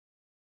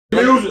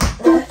music.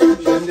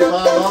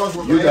 $75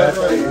 worth You of got it.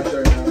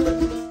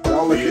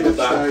 Y'all look at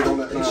that on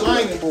that. He's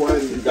singing for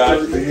it. You got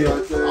it.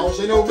 I don't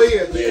see no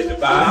bids. Bid to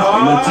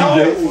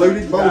buy.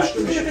 Looted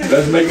boasters.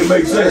 Let's make it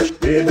make sense.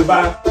 Bid to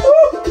buy.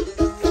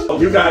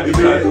 You got the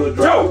bid.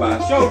 Joe got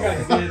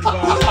the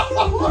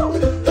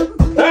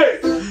bid. Hey,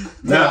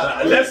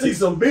 now let's see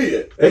some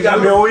bid. They got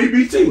me on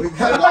EBT. We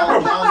got it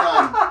all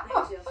down.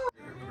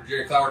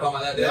 Jerry Clower talking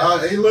about that day?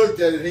 Yeah, he looked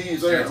at it. He ain't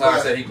Jerry saying Clower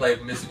said he played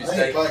for Mississippi I ain't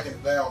State. backing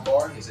it down,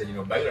 boy. He said, you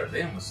know, Baylor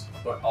then was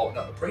all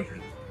the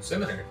preachers,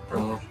 seminary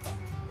preachers.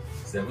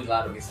 He said we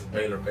lied against the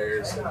Baylor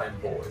Bears and them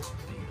boys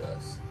beat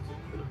us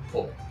with a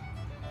pull.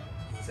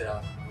 He said,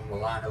 on the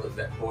line, I looked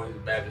at that boy, the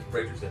Baptist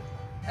preacher, said,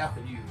 how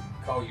can you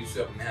call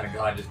yourself a man of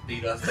God and just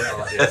beat us down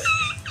like this?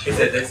 He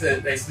said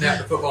they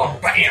snapped the football and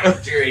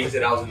bam! Jerry, he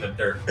said I was in the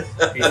dirt.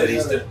 He said he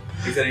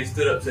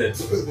stood up, said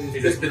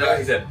he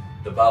said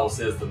the Bible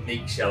says the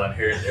meek shall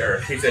inherit the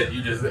earth. He said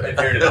you just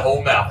inherited a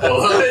whole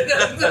mouthful of it.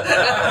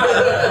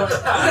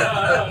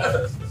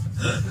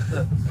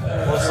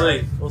 We'll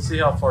see. We'll see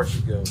how far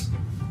she goes.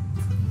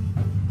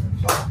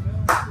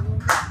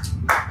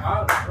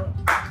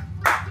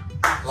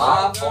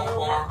 Live on the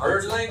farm,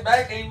 early late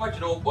back, ain't much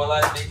an old boy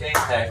like me can't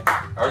hack.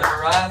 Early to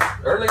rise,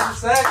 early to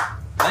sack.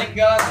 Thank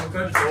God I'm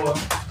country boy.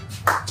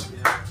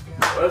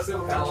 Well, it's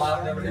still kind of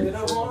life, never did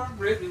no harm.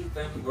 Rick and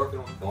family working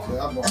on the farm.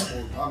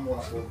 I'm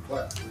one for the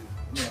clap.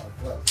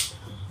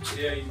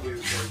 Yeah, you do.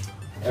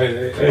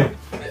 Hey.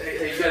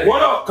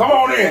 What up? Come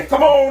on in.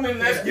 Come on in.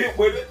 Let's get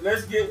with it.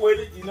 Let's get with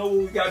it. You know what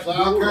we got to do.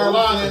 South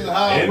Carolina in the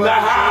house. In the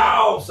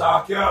house.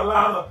 South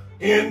Carolina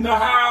in the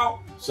house.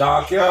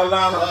 South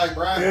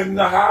Carolina in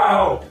the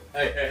house.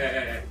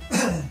 Hey.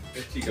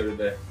 It's Chico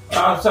today.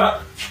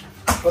 Outside.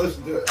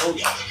 Listen to it. Oh,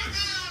 yeah.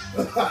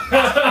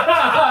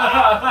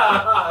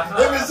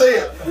 Let me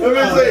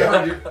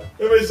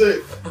see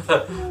it.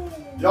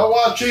 Y'all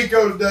watch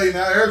Chico today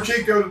now. Air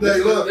Chico today.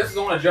 Look. This is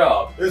on a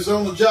job. It's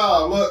on the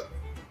job. Look.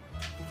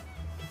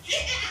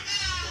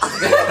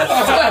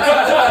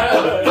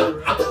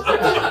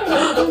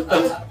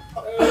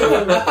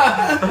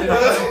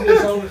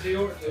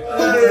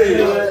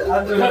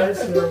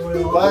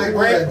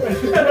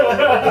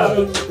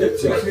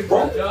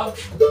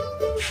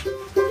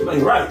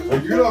 Ain't right.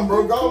 You done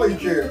broke all these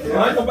chairs.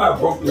 I ain't nobody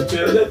broke the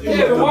chairs.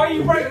 Yeah, but why are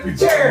you breaking the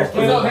chairs?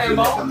 What's up,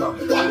 handball?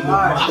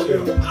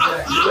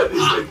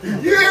 You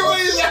hear what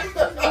he said?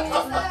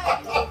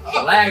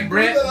 Lag,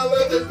 Brent. I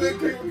let them big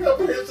people come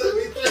here and sit in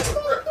these chairs.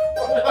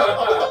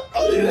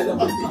 Yeah, them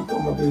big people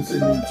come up and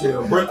sit in these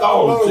chairs. Break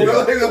all the Oh,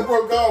 chairs. they done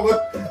broke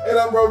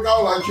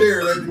all our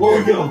chairs. Where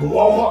we get them from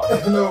Walmart?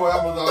 No,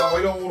 Amazon.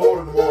 We don't want to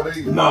order them more of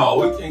these. No,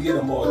 we can't get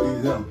them all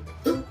these.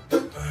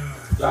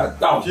 God,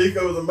 dog.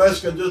 Chico's a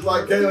Mexican just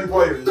like Kaylin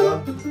Quavers,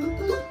 huh?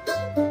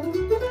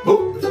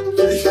 Who?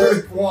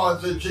 Juan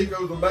said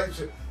Chico's a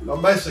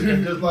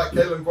Mexican just like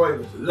Kaylin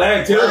Quavers.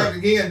 Lag Terry. Lag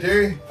again,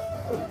 Terry.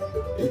 I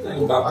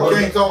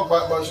can't talk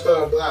about much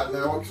stuff tonight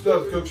now. We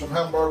still cook some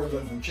hamburgers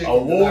and some chicken.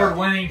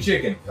 Award-winning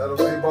chicken. He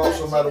brought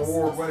some that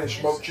award-winning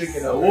smoked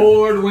chicken.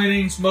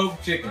 Award-winning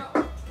smoked chicken.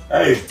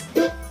 Hey.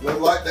 Look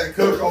like that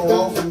cook on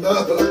Lonesome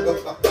Dove.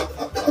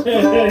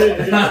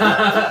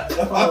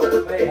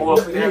 Well,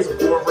 if we have some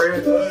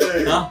cornbread.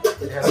 Hey. Huh?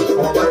 We have some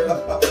cornbread.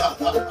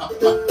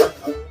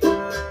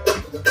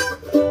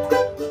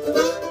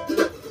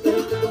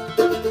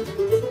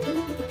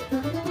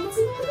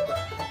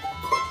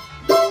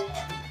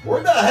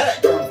 Where'd that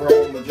hat come from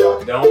on the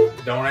jockey?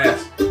 Don't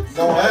ask.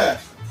 Don't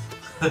ask.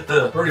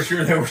 Pretty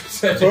sure they were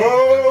such a...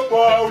 Oh,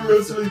 boy,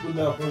 we're sleeping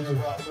now, person.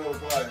 Middle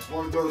class.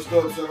 One of those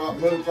stuff said about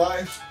middle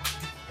class.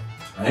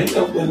 I ain't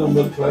never been no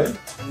middle class.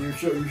 You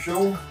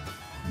sure?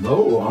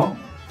 No,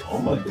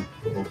 I'm at the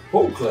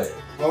folk class.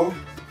 Oh?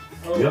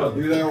 Yeah.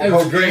 You there There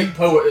was a great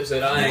poet that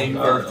said, I ain't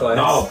third class.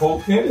 No,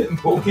 folk Kennedy.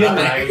 Folk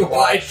Kennedy.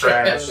 White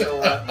trash. A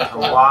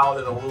wild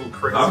and a little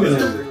crazy. I've been in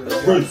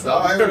preach.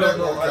 I ain't never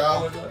gonna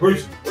count.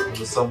 Preach.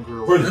 With some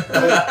girl. Preach.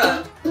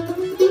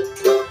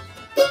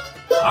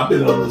 I've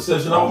been in a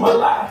recession all my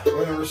life. In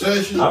a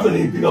recession? I've been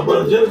eating peanut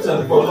butter and jelly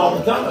sandwich for a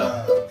long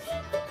time.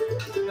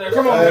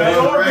 Come on, man.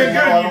 Lord been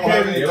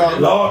good to you,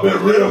 Lord been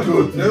real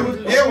good to you.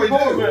 Yeah, we do.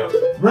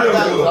 Real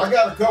good. I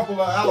got a couple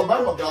of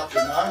Alabama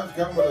doctors now.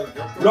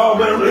 Lord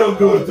been real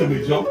good to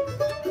me, Joe.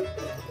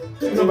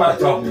 Ain't nobody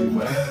talking to you,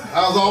 man.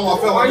 How's all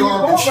my fellow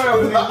garbage?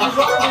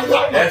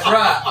 That's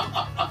right.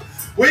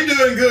 We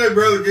doing good,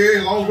 Brother Gary,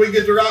 as long as we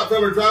get the right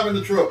fella driving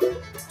the truck.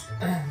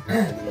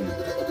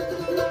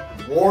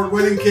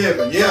 Award-winning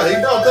Kevin. Yeah, he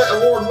brought that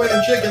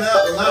award-winning chicken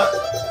out tonight.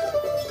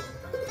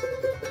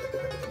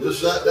 Just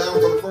sat down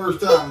for the first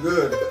time.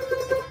 Good.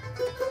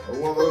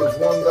 One of those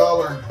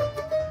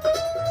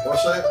 $1.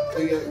 What's that?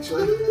 PXC?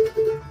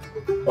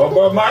 Oh,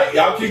 but Mike,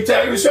 y'all keep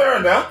tagging the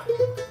shirt now.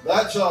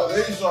 That's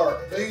these are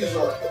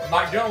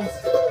Mike Jones.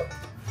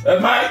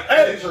 Mike,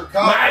 hey, these are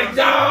Mike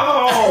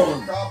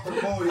Jones. Copper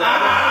bullion.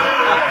 Nah.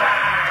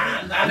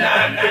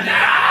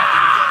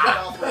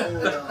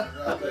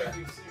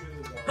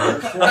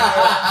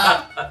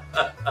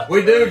 We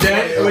do,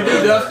 Dan. We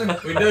do, Dustin.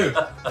 We do.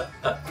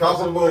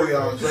 Copper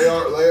bullions.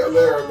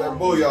 They're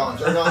bullions.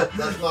 They're not.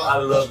 That's not. I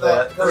love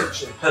that's that. Not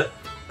currency.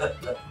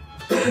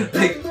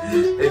 Hey,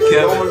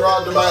 Golden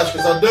rod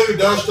Damascus. I do,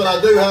 Dustin. I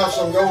do have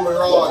some golden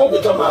rod. What we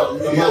talking about?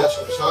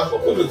 Damascus, huh?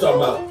 What we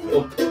talking about?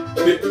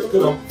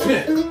 Put up a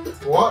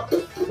fence. What?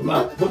 I'm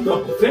not putting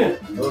up a fence.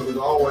 Booger's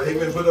always. He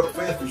been put up a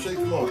fence for 6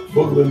 months.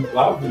 Booger,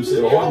 I was going to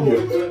say 1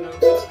 year. He been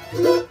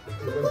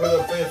put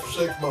up a fence for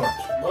 6 months.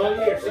 1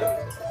 year, sir.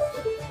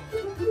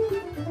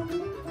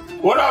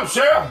 What up,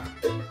 Sheriff?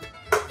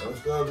 Those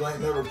dogs ain't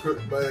never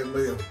cooked a bad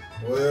meal.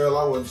 Well,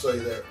 I wouldn't say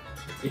that.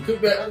 He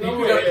cooked that.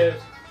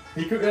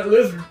 He cooked that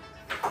lizard.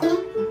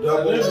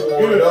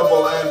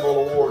 Double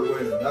Anvil Award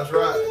winning. That's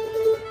right.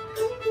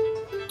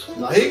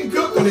 Now he can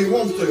cook when he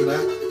wants to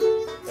now.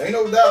 Ain't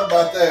no doubt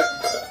about that.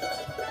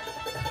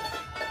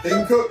 He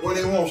can cook when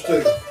he wants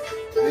to.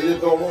 He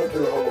just don't want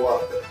to a whole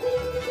lot.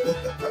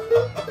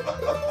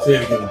 Say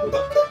it again.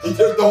 He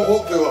just don't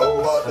want to a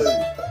whole lot, do you?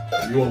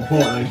 You on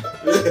point, ain't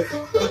you?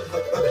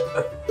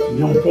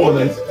 You on point,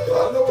 ain't you? I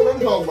know what I'm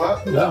talking about.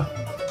 Yeah.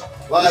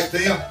 Like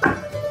them.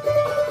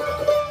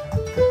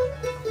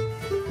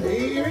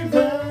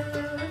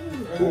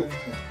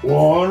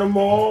 One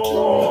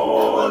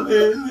more,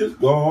 then it's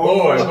gone.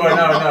 Boy, no.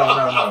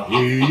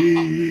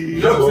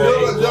 Look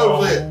what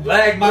Joe said.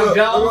 Lag Mike Look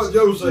Jones. what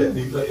Joe said.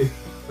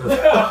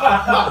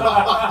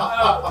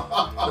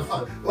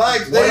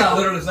 Like What I them.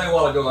 literally said a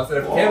while ago, I said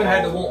if Kevin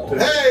had to want to.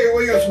 Hey,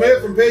 William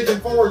Smith from Pigeon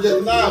Forge at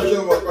the knife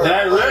show up there.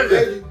 That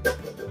ready?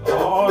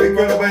 Oh, We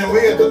could have been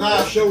we at the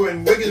knife show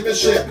in Wiggins,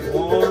 Mississippi.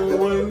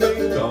 when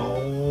they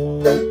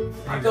gone.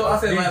 I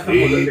said last time.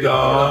 He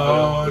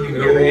gone. You can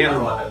get the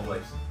handle on that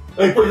place.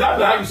 Hey, please,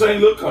 I can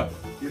sing Little Country.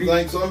 You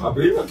think so? I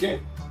believe I can. You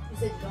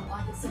said you don't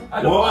like it, sir?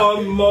 I don't like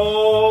One it.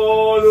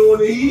 more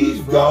when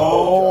he's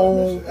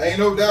gone. Ain't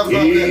no doubt about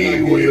that.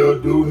 He will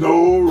do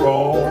no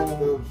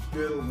wrong.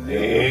 wrong.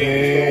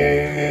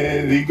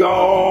 And he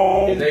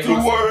gone to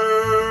work.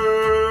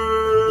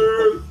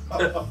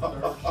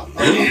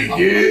 He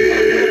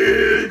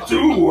get to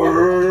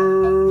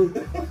work.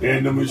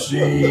 And the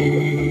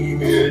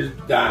machine is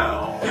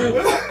down.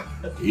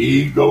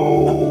 He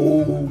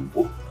go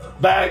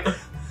back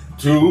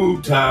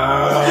to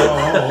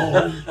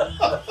town.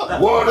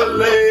 What a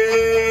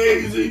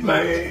lazy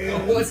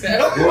man. What's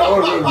that?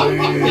 What a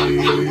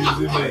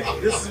lazy man.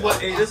 This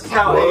is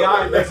how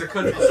AI makes a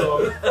country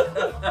song.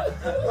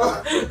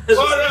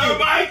 What a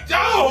Mike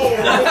Jones.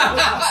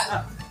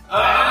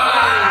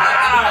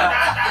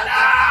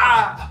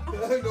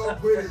 Ain't gonna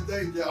quit his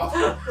day job.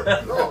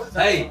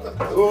 Hey,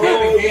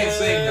 Kevin can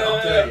sing though,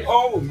 I'll tell you.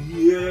 Oh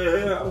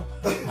yeah.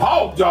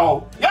 Hog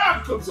dog. Y'all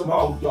can cook some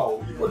hog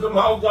dog. You put them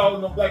hog dogs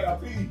in the black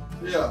eyed peas.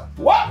 Yeah.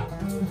 What?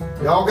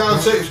 Y'all got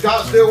six.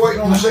 Scott's still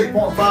waiting on the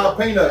 6.5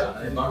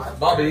 peanut.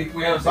 Bobby,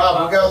 we have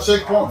Bob, we got a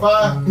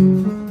 6.5.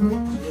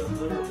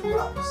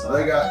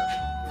 They got.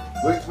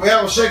 We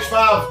have a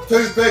 6.5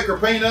 toothpick or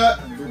peanut.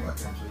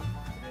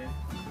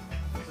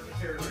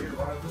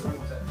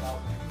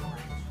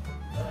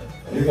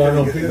 You got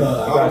no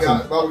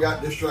peanut. Bobby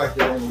got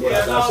distracted on the way.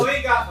 Yeah, no, we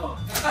ain't got none.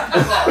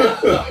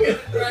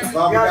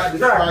 Bobby got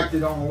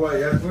distracted on the way.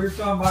 Yeah. We were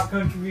talking about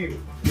country music.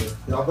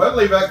 Y'all better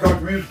leave that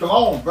country music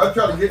alone. Better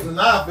try to get in the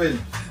knife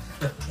business.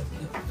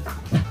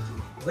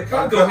 They I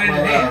could go cut hand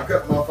in I hand.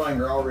 cut my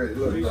finger already.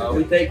 Look.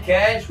 We take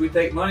cash, we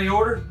take money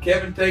order.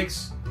 Kevin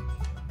takes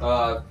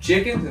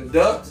chickens and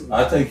ducks.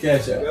 I take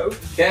cash out.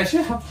 Cash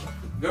out.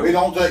 We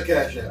don't take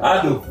cash out.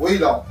 I do. We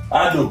don't.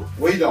 I do.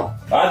 We don't.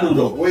 I do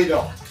though. We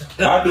don't.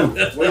 I do.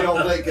 We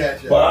don't take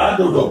cash But out. I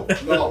do though.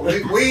 No,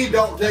 we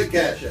don't take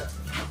cash out.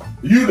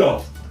 You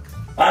don't.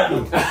 I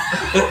do.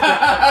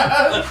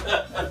 I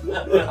feel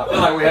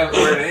like we haven't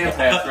we're at an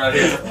impasse right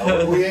here.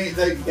 We ain't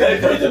taking Hey,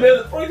 cash out.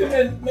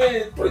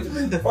 Preacher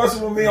been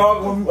fussing with me,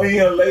 arguing with me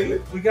here lately.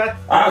 We got.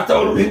 I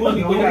told him he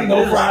wasn't going to eat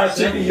no fried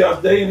chicken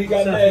yesterday, and he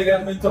got mad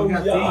at me and told me,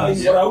 y'all, I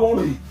eat what I want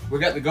to eat. We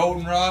got the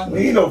goldenrod.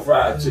 We eat no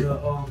fried chicken.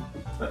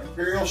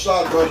 Imperial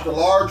Sodbuster,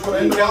 large one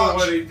in the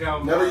box.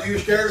 Never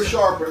use care to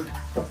sharpen.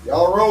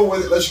 Y'all roll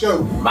with it. Let's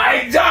go.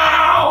 Mike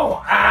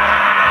Jones!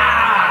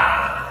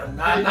 Ah!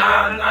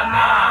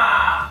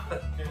 Nah.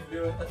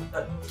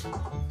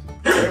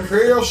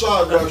 Imperial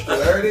Sodbuster.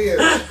 There it is.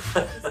 I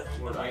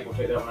ain't gonna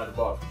take that one out of the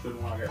box. Should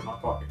the one I got in my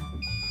pocket.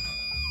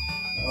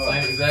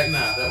 Same exact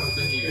knife. That one's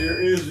been Here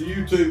used. is the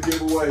YouTube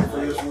giveaway for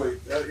this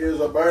week. That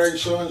is a Barry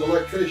Sons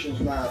electrician's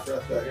knife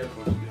right there.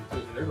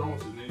 There's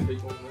almost as many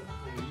people on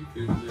the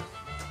YouTube as this.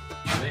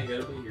 They ain't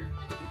gotta be here.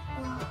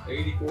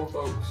 84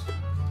 folks.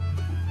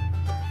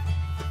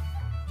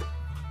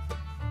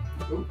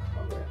 Ooh,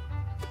 my bad.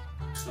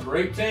 Number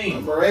 18.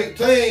 Number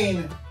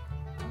 18.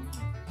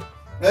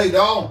 Hey,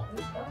 Dawn.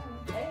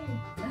 Hey.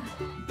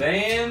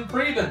 Dan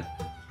Preben.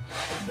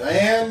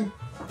 Dan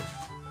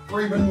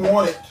Preben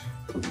won it.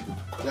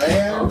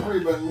 Dan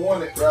Preben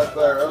won it right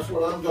there. That's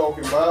what I'm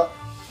talking about.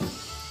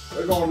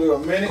 We're going to do a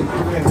minute to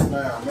win it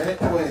now. Minute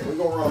to win it. We're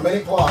going to run a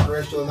minute clock the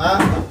rest of the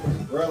night.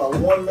 Run a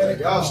 1 minute.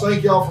 Guys,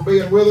 thank y'all for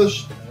being with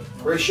us.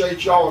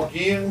 Appreciate y'all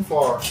again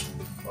for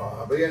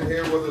being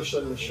here with us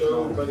in the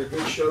show. It's been a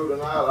good show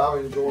tonight.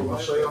 I've enjoyed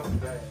myself.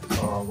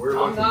 We're I'm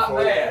looking not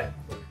forward. bad.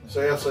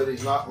 Seth said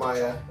he's not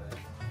mad.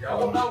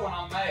 Y'all know when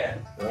I'm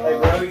mad. Hey,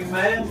 bro, you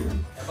mad?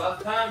 And by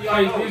the time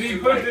y'all know, Hey, did he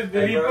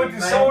put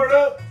the sword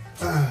up?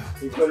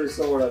 He put his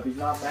sword up. He's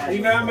not mad.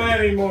 He's not mad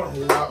anymore.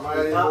 He's not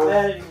mad He's not anymore.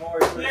 mad anymore.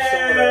 He put his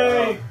sword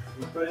Yay! up.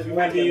 He put his You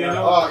weapon might be, up.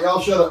 All right,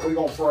 y'all shut up. We're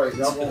gonna pray.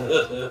 Y'all gonna,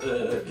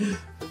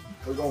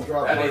 we're gonna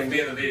drop that needs to praying. be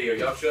in the video.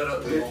 Y'all shut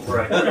up. We're gonna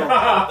pray. We're gonna-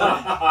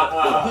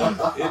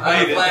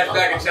 I need a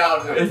flashback of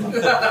childhood.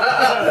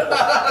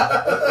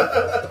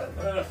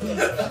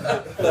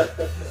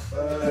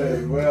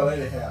 Hey, well,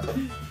 anyhow.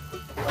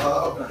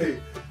 Hey,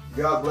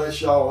 God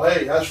bless y'all.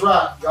 Hey, that's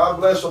right. God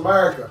bless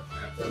America.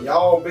 And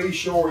y'all be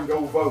sure and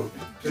go vote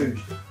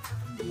Tuesday.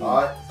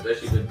 All right?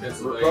 Especially in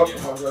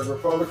Pennsylvania.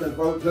 Republicans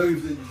vote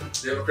Tuesday.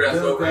 Democrats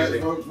vote Democrats Wednesday.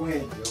 vote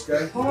Wednesday,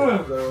 okay?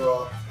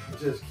 So,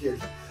 just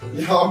kidding.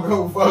 Y'all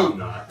go vote.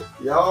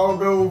 Y'all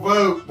go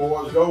vote,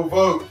 boys. Go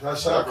vote.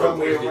 That's how come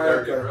we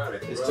America.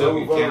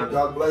 Go vote.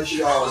 God bless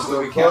y'all.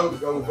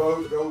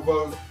 Go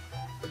vote.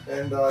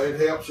 And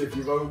it helps if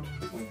you vote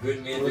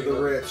Good men with do the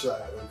vote. red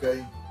side,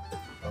 okay?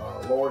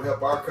 Lord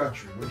help our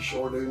country. We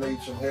sure do need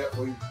some help.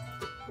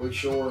 We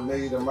sure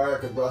need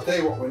America. But I'll tell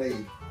you what we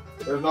need.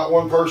 There's not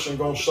one person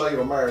going to save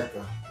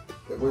America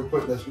that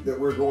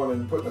we're going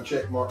and putting a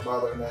check mark by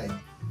their name.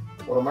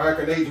 What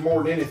America needs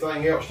more than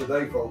anything else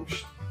today,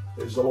 folks,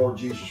 is the Lord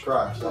Jesus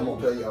Christ. I'm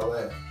going to tell you all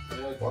that.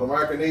 What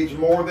America needs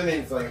more than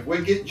anything, if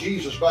we get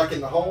Jesus back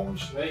in the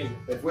homes,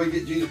 if we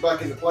get Jesus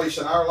back in the place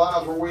in our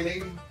lives where we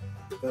need him,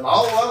 then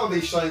all of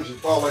these things would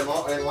fall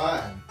in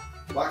line.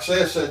 Like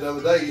Seth said the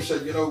other day, he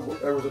said, you know,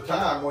 there was a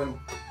time when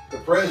the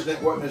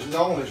president wasn't as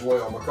known as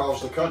well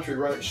because the country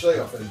ran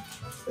itself.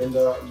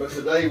 But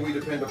today we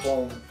depend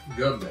upon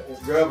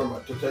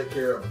government to take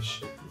care of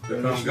us.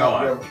 And it's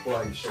not government's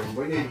place.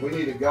 And we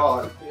need a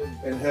God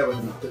in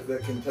heaven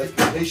that can take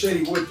care. He said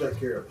he would take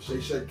care of us.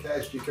 He said,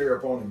 cast your care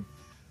upon him,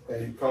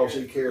 and because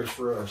he cares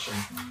for us.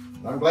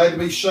 And I'm glad to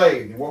be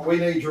saved. And what we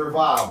need is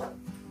revival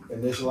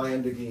in this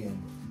land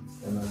again.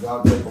 And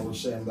God's able to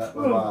send that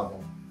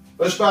revival.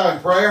 Let's bow in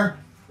prayer.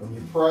 When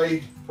you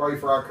pray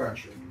for our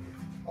country.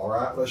 All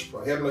right, let's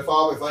pray. Heavenly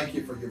Father, thank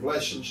you for your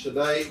blessings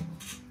today.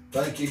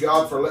 Thank you,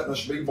 God, for letting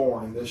us be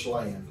born in this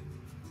land.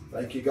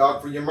 Thank you,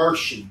 God, for your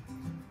mercy.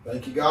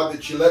 Thank you, God,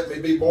 that you let me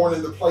be born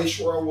in the place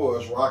where I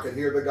was, where I could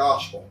hear the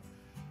gospel,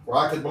 where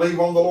I could believe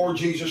on the Lord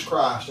Jesus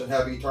Christ and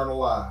have eternal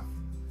life.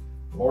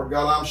 Lord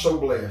God, I'm so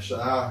blessed.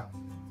 And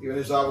even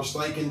as I was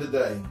thinking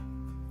today,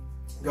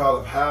 God,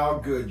 of how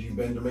good you've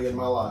been to me in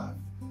my life.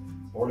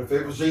 Lord, if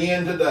it was the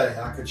end today,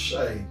 I could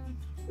say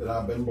that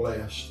I've been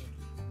blessed.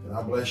 And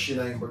I bless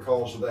your name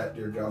because of that,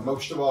 dear God.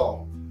 Most of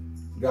all,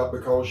 God,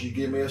 because you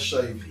give me a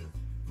Savior,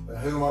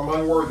 whom I'm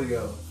unworthy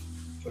of,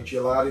 but you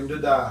allowed him to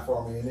die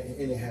for me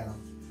anyhow.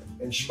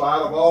 In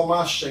spite of all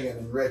my sin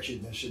and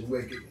wretchedness and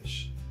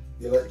wickedness,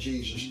 you let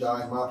Jesus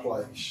die in my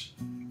place.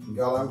 And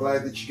God, I'm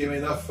glad that you give me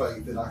enough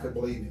faith that I could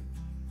believe him,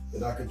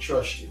 that I could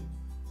trust him,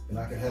 and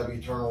I could have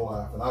eternal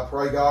life. And I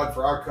pray, God,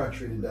 for our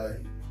country today.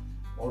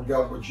 Lord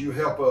God, would you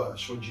help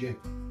us? Would you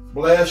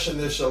bless in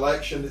this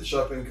election that's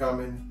up and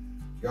coming?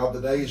 God,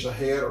 the days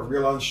ahead are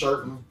real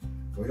uncertain.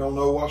 We don't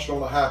know what's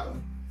going to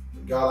happen.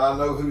 But God, I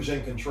know who's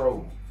in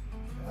control.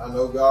 And I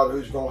know, God,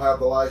 who's going to have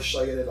the last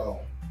say in it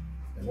all.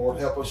 And Lord,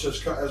 help us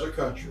as a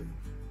country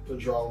to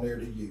draw near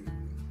to you.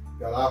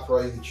 God, I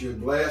pray that you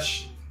would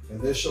bless in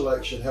this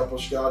election. Help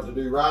us, God, to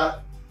do right.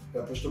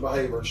 Help us to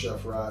behave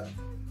ourselves right.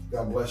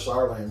 God, bless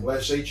our land.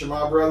 Bless each of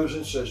my brothers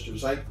and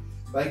sisters.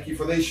 Thank you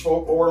for these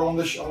folk, Lord, on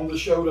the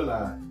show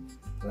tonight.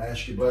 And I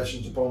ask your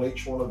blessings upon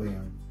each one of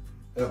them.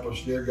 Help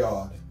us, dear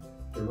God,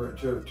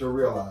 to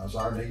realize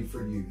our need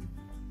for you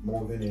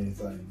more than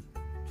anything.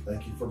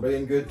 Thank you for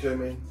being good to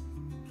me.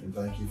 And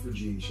thank you for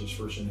Jesus.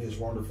 First in his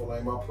wonderful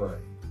name I pray.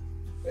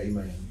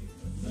 Amen.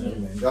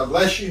 Amen. God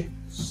bless you.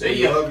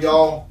 See ya. Love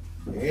y'all.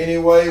 Any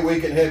way we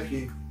can help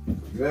you,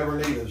 if you ever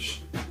need us,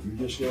 you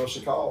just give us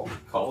a call.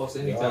 Call us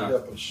God anytime.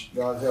 help us.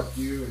 God help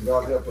you and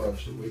God help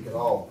us that we can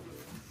all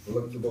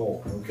look to the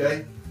Lord.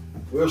 Okay?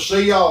 We'll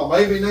see y'all.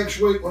 Maybe next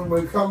week when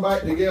we come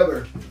back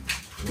together,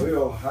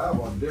 we'll have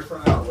a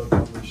different outlook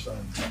on this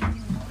thing.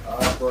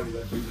 I pray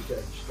that be the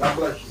case. God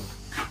bless you.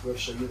 We'll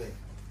see you then.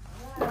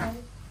 Bye.